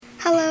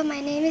Hello, my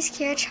name is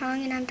Kyra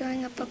and I'm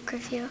doing a book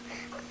review.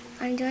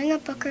 I'm doing a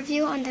book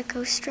review on The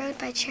Ghost Road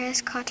by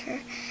Kyra.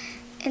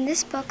 In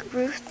this book,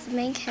 Ruth, the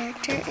main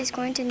character, is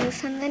going to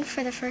Newfoundland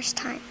for the first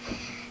time,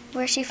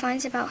 where she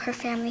finds about her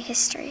family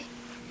history.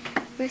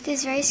 Ruth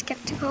is very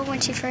skeptical when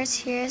she first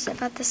hears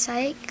about the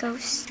site,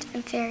 ghosts,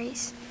 and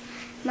fairies.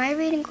 My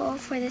reading goal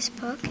for this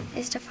book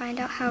is to find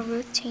out how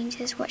Ruth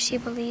changes what she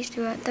believes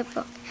throughout the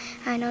book.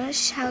 I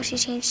noticed how she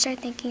changed her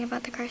thinking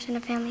about the curse in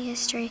the family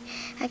history.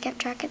 I kept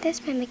track of this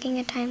by making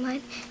a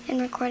timeline and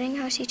recording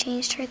how she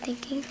changed her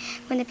thinking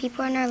when the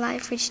people in her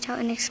life reached out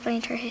and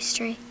explained her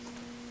history.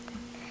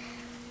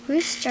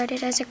 Ruth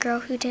started as a girl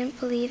who didn't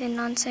believe in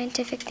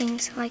non-scientific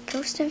things like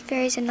ghosts and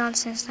fairies and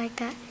nonsense like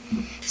that.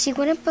 She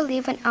wouldn't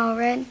believe when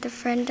Alred, the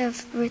friend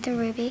of Ruth and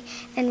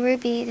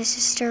Ruby the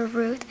sister of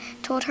Ruth,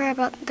 told her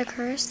about the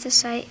curse, the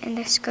site, and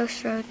this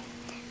ghost road.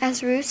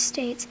 As Ruth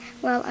states,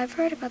 "Well, I've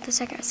heard about the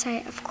second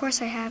site. Of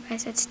course I have," I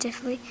said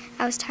stiffly.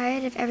 I was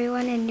tired of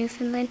everyone in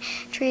Newfoundland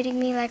treating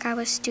me like I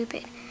was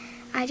stupid.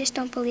 I just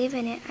don't believe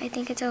in it. I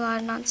think it's a lot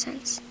of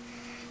nonsense.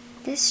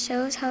 This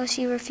shows how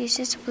she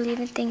refuses to believe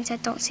in things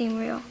that don't seem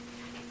real.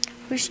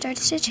 Ruth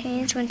starts to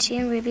change when she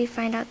and Ruby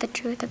find out the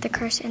truth of the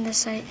curse in the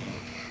site.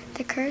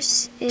 The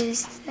curse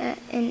is that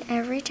in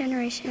every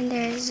generation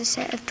there is a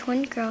set of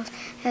twin girls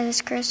that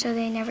is cursed so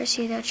they never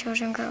see their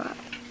children grow up.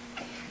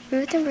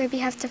 Ruth and Ruby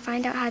have to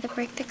find out how to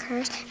break the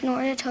curse in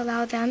order to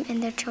allow them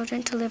and their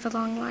children to live a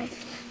long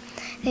life.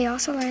 They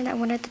also learn that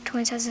one of the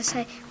twins has a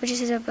sight, which is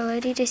his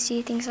ability to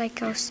see things like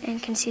ghosts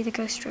and can see the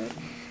ghost road.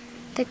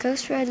 The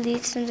ghost road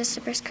leads them to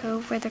Slipper's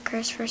Cove, where the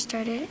curse first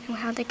started, and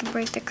how they can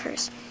break the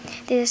curse.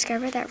 They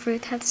discover that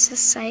Ruth has a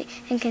sight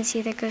and can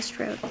see the ghost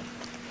road.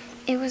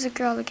 It was a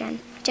girl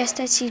again, just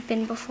as she'd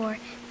been before,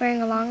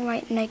 wearing a long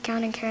white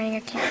nightgown and carrying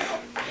a candle.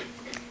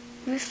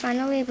 Ruth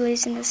finally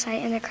believes in the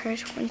sight and the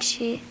curse when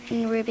she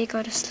and Ruby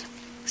go to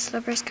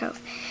Slipper's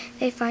Cove.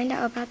 They find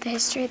out about the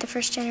history of the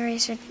first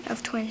generation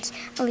of twins,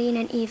 Aline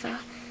and Eva.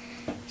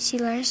 She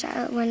learns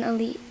that when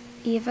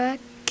Eva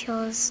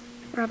kills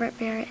Robert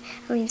Barrett,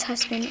 Aline's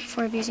husband,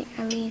 for abusing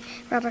Aline,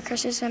 Robert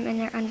curses them and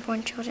their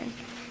unborn children.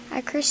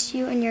 "I curse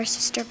you and your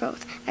sister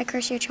both. I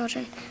curse your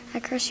children. I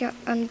curse your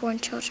unborn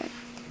children."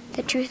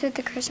 The truth of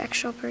the curse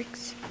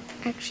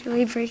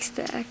actually breaks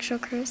the actual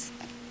curse.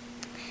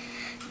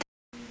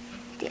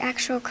 The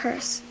actual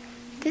curse.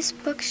 This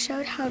book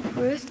showed how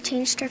Ruth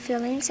changed her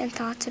feelings and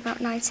thoughts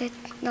about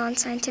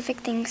non-scientific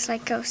things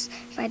like ghosts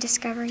by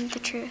discovering the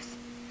truth.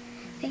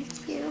 Thank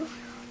you.